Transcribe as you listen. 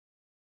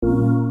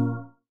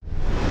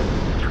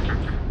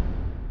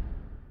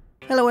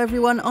Hello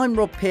everyone, I'm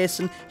Rob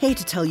Pearson, here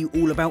to tell you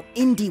all about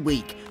Indie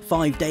Week,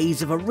 5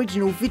 days of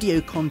original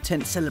video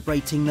content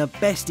celebrating the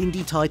best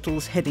indie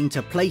titles heading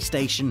to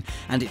PlayStation,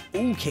 and it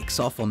all kicks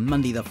off on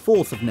Monday the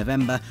 4th of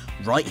November,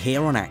 right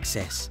here on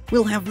Access.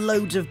 We'll have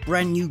loads of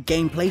brand new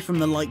gameplay from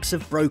the likes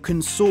of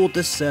Broken Sword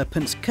the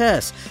Serpent's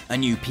Curse, a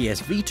new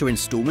PS Vita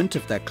instalment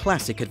of the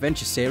classic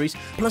adventure series,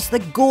 plus the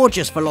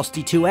gorgeous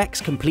Velocity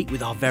 2X complete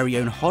with our very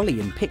own Holly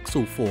in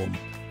pixel form.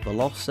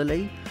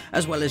 Velocity,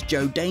 as well as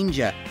Joe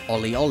Danger,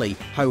 Ollie Ollie,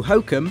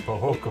 Hohokum,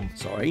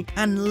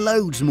 and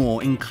loads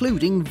more,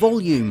 including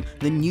Volume,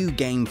 the new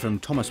game from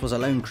Thomas Was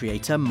Alone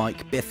creator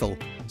Mike Bithell.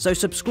 So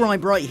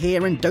subscribe right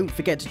here and don't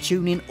forget to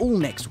tune in all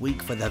next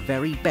week for the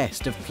very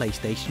best of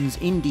PlayStation's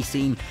indie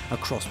scene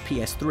across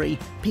PS3,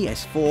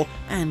 PS4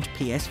 and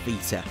PS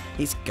Vita.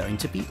 It's going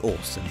to be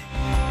awesome.